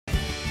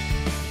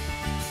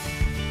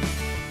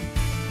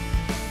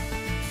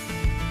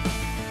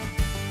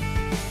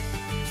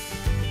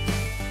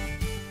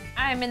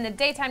I'm in the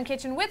daytime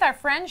kitchen with our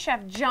friend,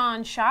 Chef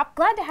John Shop.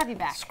 Glad to have you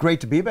back. It's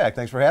great to be back.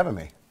 Thanks for having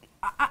me.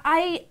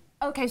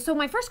 Okay, so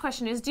my first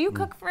question is, do you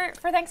cook for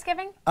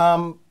Thanksgiving?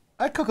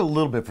 I cook a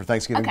little bit for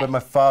Thanksgiving, Okay. but my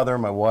father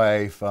and my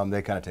wife,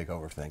 they kind of take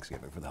over for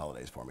Thanksgiving for the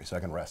holidays for me, so I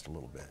can rest a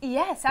little bit.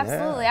 Yes,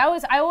 absolutely. Yeah.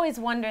 I always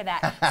wonder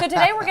that. So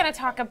today we're going to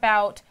talk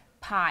about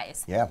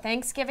pies. Yeah.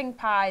 Thanksgiving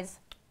pies.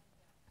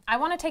 I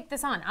want to take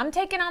this on. I'm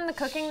taking on the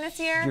cooking this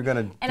year. You're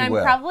gonna and do I'm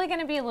well. probably going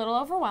to be a little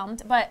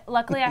overwhelmed, but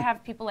luckily I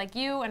have people like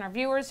you and our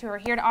viewers who are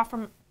here to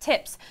offer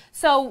tips.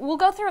 So we'll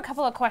go through a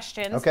couple of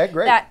questions Okay,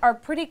 great. that are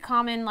pretty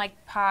common,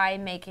 like pie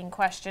making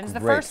questions. The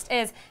Great. first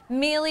is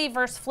mealy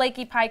versus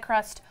flaky pie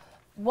crust.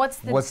 What's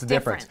the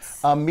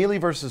difference? Mealy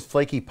versus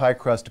flaky pie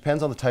crust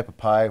depends on the type of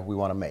pie we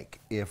want to make.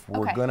 If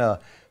we're Okay. gonna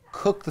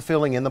cook the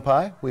filling in the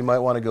pie, we might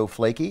want to go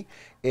flaky.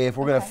 If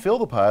we're gonna Okay. fill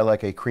the pie,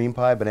 like a cream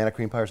pie, banana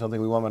cream pie or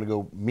something, we want to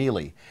go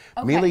mealy.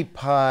 Okay. Mealy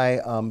pie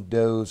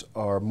doughs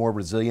are more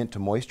resilient to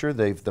moisture.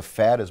 The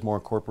fat is more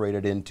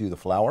incorporated into the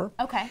flour.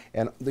 Okay.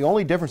 And the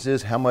only difference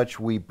is how much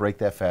we break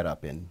that fat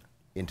up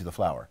into the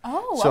flour.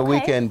 Oh, so we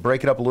okay. can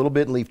break it up a little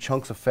bit and leave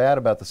chunks of fat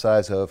about the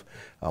size of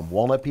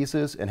walnut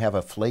pieces and have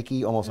a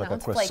flaky, almost No, like a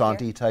it's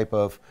croissant-y flakier. type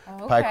of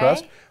pie Okay.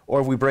 crust. Or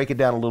if we break it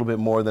down a little bit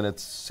more, then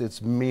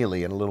it's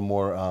mealy and a little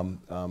more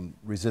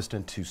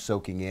resistant to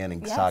soaking in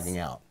and Yes. sogging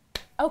out.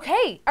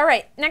 Okay, all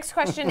right, next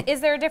question. Is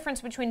there a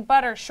difference between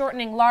butter,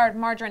 shortening, lard,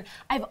 margarine?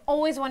 I've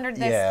always wondered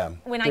this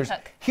when I there's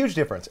cook. Huge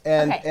difference,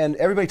 and Okay. and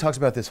everybody talks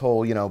about this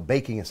whole,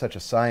 baking is such a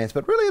science,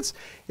 but really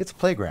it's a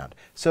playground.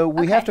 So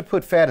we have to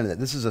put fat in it.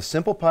 This is a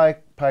simple pie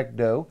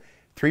dough,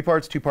 3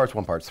 parts, 2 parts,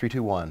 1 part, 3,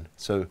 2, 1.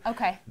 So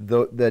Okay.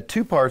 the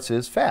 2 parts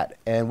is fat,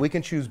 and we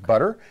can choose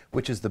butter,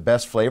 which is the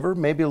best flavor,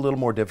 maybe a little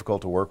more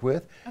difficult to work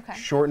with. Okay.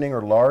 Shortening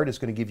or lard is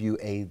going to give you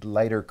a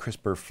lighter,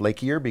 crisper,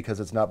 flakier because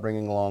it's not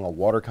bringing along a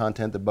water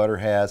content that butter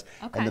has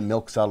Okay. and the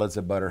milk solids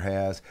that butter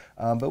has.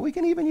 But we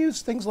can even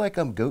use things like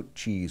goat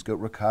cheese, goat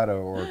ricotta,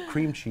 or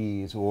cream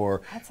cheese,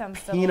 or That sounds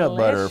peanut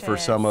butter for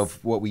delicious. some of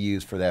what we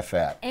use for that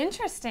fat.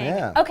 Interesting.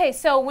 Yeah. Okay,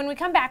 so when we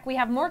come back, we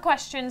have more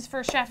questions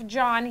for Chef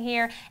John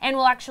here, and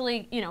we'll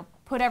actually,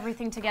 put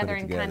everything together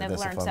and kind together. of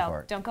That's the learn. fun So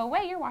part. don't go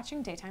away. You're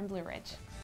watching Daytime Blue Ridge.